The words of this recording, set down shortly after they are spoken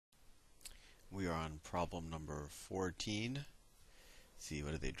We are on problem number 14. Let's see,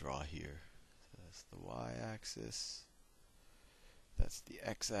 what did they draw here? So that's the y-axis. That's the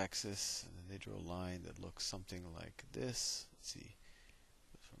x-axis. And then they drew a line that looks something like this. Let's see.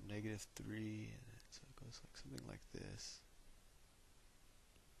 From -3, so it goes like something like this.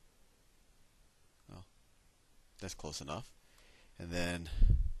 Oh, that's close enough. And then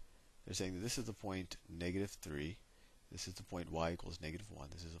they're saying that this is the point -3. This is the point y equals -1.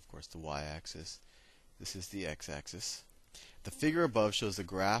 This is, of course, the y-axis. This is the x-axis. The figure above shows the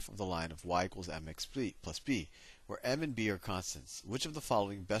graph of the line of y equals mx plus b, where m and b are constants. Which of the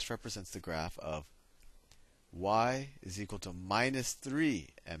following best represents the graph of y is equal to -3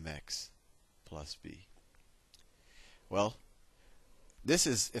 mx plus b? Well, this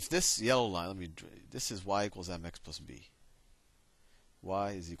is, if this yellow line, this is y equals mx plus b.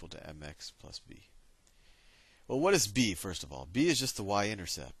 Y is equal to mx plus b. Well, what is b, first of all? B is just the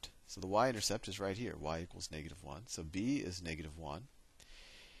y-intercept. So the y-intercept is right here. Y equals -1. So b is -1.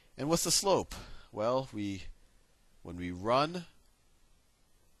 And what's the slope? Well, when we run,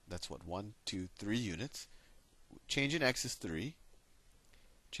 that's what, 1, 2, 3 units. Change in x is 3.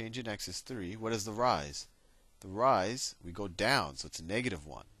 Change in x is 3. What is the rise? The rise, we go down, so it's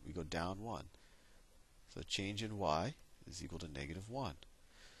 -1. We go down 1. So change in y is equal to -1.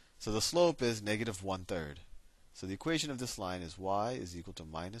 So the slope is -1/3. So the equation of this line is y is equal to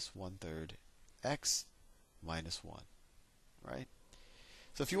 -1/3 x minus 1. Right?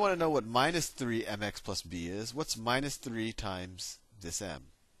 So if you want to know what -3 mx plus b is, what's -3 times this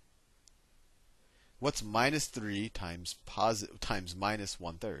m? What's -3 times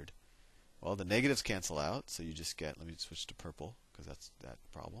 -1/3? Well, the negatives cancel out, so you just get, let me switch to purple, because that's that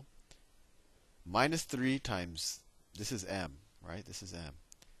problem. -3 times, this is m, right? This is m.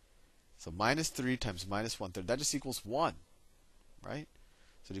 So -3 times -1/3, that just equals 1, right?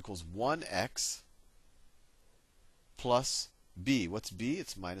 So it equals 1x plus b. What's b?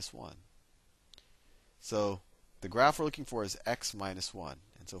 It's -1. So the graph we're looking for is x minus 1.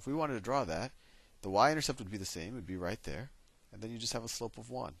 And so if we wanted to draw that, the y-intercept would be the same. It would be right there. And then you just have a slope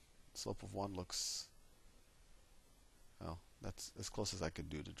of 1. The slope of 1 looks, well, that's as close as I could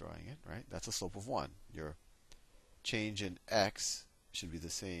do to drawing it, right? That's a slope of 1. Your change in x should be the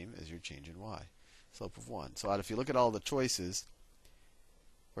same as your change in y. Slope of 1. So if you look at all the choices,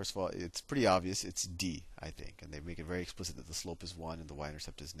 first of all, it's pretty obvious it's D, I think. And they make it very explicit that the slope is 1 and the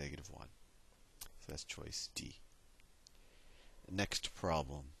y-intercept is -1. So that's choice D. Next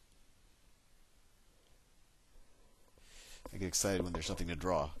problem. I get excited when there's something to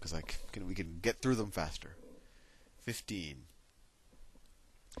draw, because we can get through them faster. 15.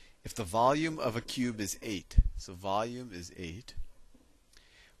 If the volume of a cube is 8, so volume is 8,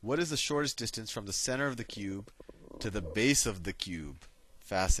 what is the shortest distance from the center of the cube to the base of the cube?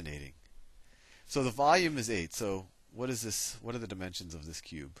 Fascinating. So the volume is 8. So what is this? What are the dimensions of this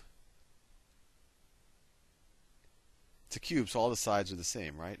cube? It's a cube, so all the sides are the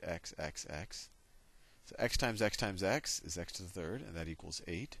same, right? X, x, x. So x times x times x is x to the third, and that equals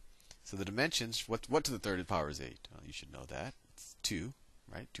 8. So the dimensions, what to the third power is 8? Well, you should know that. It's 2,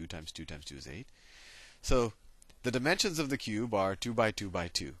 right? 2 times 2 times 2 is 8. So the dimensions of the cube are 2 by 2 by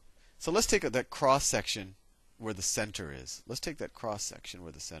 2. So let's take that cross section where the center is. Let's take that cross section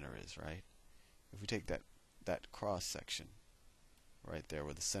where the center is, right? If we take that cross section right there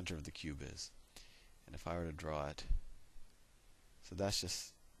where the center of the cube is, and if I were to draw it, so that's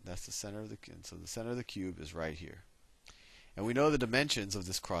the center of the cube. So the center of the cube is right here. And we know the dimensions of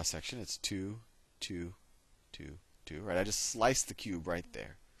this cross section. It's 2, 2, 2, 2, right? I just sliced the cube right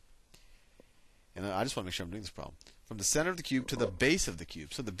there. And I just want to make sure I'm doing this problem. From the center of the cube to the base of the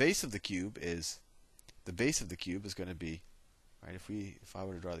cube. So the base of the cube is going to be, right? If I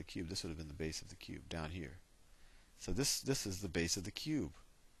were to draw the cube, this would have been the base of the cube down here. So this is the base of the cube,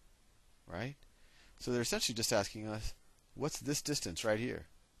 right? So they're essentially just asking us, what's this distance right here?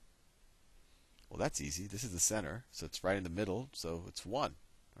 Well, that's easy. This is the center, so it's right in the middle. So it's 1,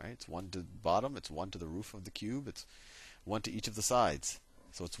 right? It's 1 to the bottom. It's 1 to the roof of the cube. It's 1 to each of the sides.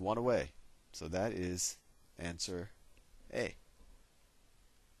 So it's 1 away. So that is answer A.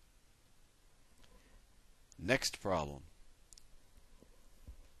 Next problem.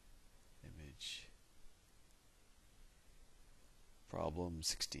 Image. Problem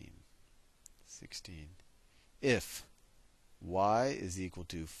 16. 16. If y is equal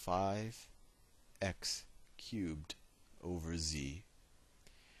to 5x cubed over z,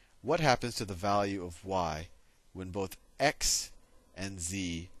 what happens to the value of y when both x and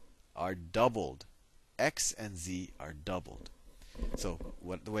z are doubled? X and z are doubled. So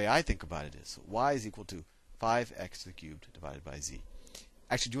the way I think about it is y is equal to 5x to the cubed divided by z.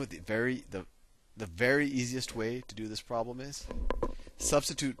 Actually, do you know what the very easiest way to do this problem is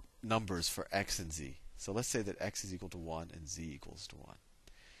substitute numbers for x and z. So let's say that x is equal to 1 and z equals to 1.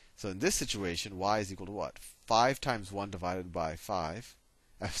 So in this situation, y is equal to what? 5 times 1 divided by 5.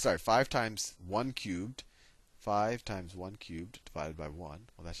 5 times 1 cubed. 5 times 1 cubed divided by 1.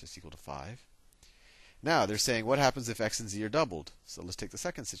 Well, that's just equal to 5. Now, they're saying what happens if x and z are doubled? So let's take the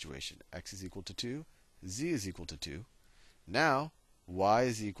second situation. X is equal to 2. Z is equal to 2. Now, y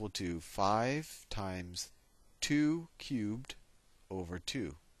is equal to 5 times 2 cubed over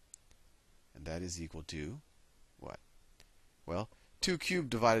 2. And that is equal to what? Well, 2 cubed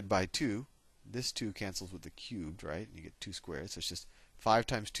divided by 2. This 2 cancels with the cubed, right? And you get 2 squared. So it's just 5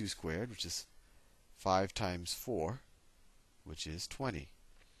 times 2 squared, which is 5 times 4, which is 20.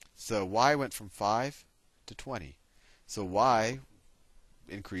 So y went from 5 to 20. So y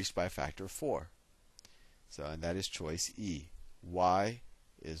increased by a factor of 4. So, and that is choice E. Y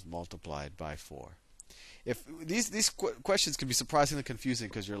is multiplied by 4. If these questions can be surprisingly confusing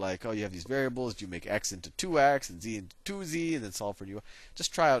because you're like, oh, you have these variables, do you make x into 2x and z into 2z and then solve for u?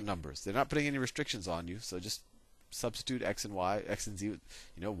 Just try out numbers. They're not putting any restrictions on you, so just substitute x and y, x and z,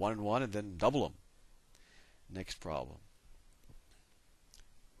 1 and 1, and then double them. Next problem.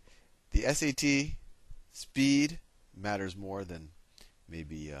 The SAT speed matters more than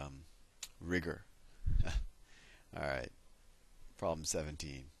maybe rigor. All right. Problem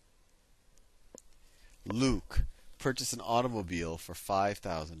 17. Luke purchased an automobile for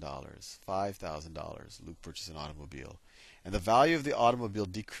 $5,000. $5,000. Luke purchased an automobile. And the value of the automobile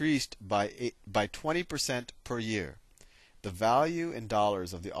decreased by 20% per year. The value in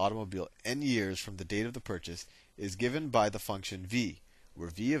dollars of the automobile n years from the date of the purchase is given by the function v, where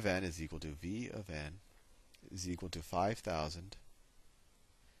v of n is equal to 5,000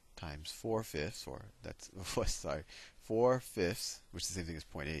 times 4/5, or that's 4/5, which is the same thing as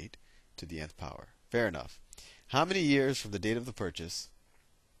 0.8, to the nth power. Fair enough. How many years from the date of the purchase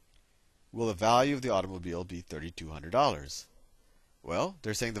will the value of the automobile be $3,200? Well,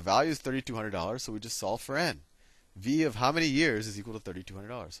 they're saying the value is $3,200, so we just solve for n. V of how many years is equal to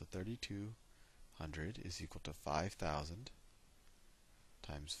 $3,200? So 3,200 is equal to 5,000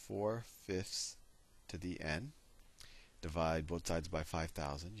 times 4/5 to the n. Divide both sides by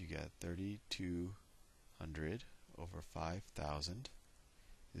 5,000. You get 3,200 over 5,000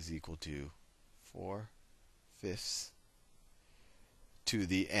 is equal to 4/5 to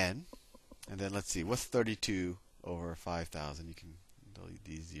the n. And then let's see, what's 32 over 5,000? You can delete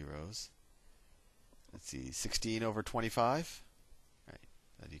these zeros. Let's see, 16 over 25. Right,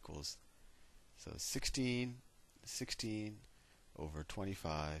 that equals, so 16 over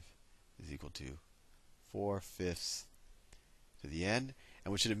 25 is equal to 4/5 to the n.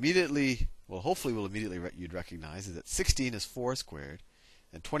 And we should immediately, well, hopefully we'll immediately you'd recognize is that 16 is 4 squared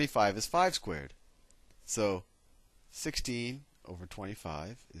and 25 is 5 squared. So 16 over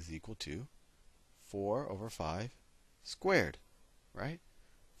 25 is equal to 4 over 5 squared, right?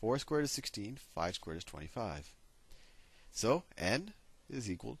 4 squared is 16, 5 squared is 25. So n is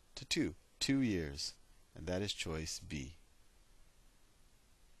equal to 2, 2 years, and that is choice B.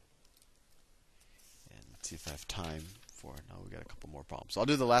 And let's see if I have time for it. No, we got a couple more problems. So I'll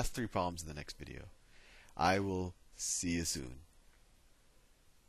do the last 3 problems in the next video. I will see you soon.